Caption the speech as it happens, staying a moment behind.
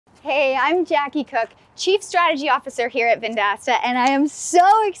Hey, I'm Jackie Cook, Chief Strategy Officer here at Vendasta, and I am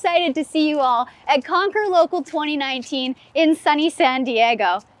so excited to see you all at Conquer Local 2019 in sunny San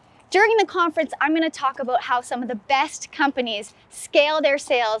Diego. During the conference, I'm going to talk about how some of the best companies scale their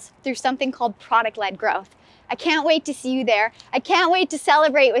sales through something called product-led growth. I can't wait to see you there. I can't wait to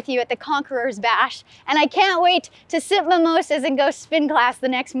celebrate with you at the Conqueror's Bash, and I can't wait to sip mimosas and go spin class the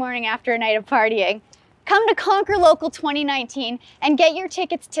next morning after a night of partying. Come to Conquer Local 2019 and get your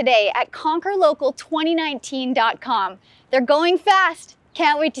tickets today at conquerlocal2019.com. They're going fast.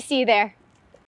 Can't wait to see you there.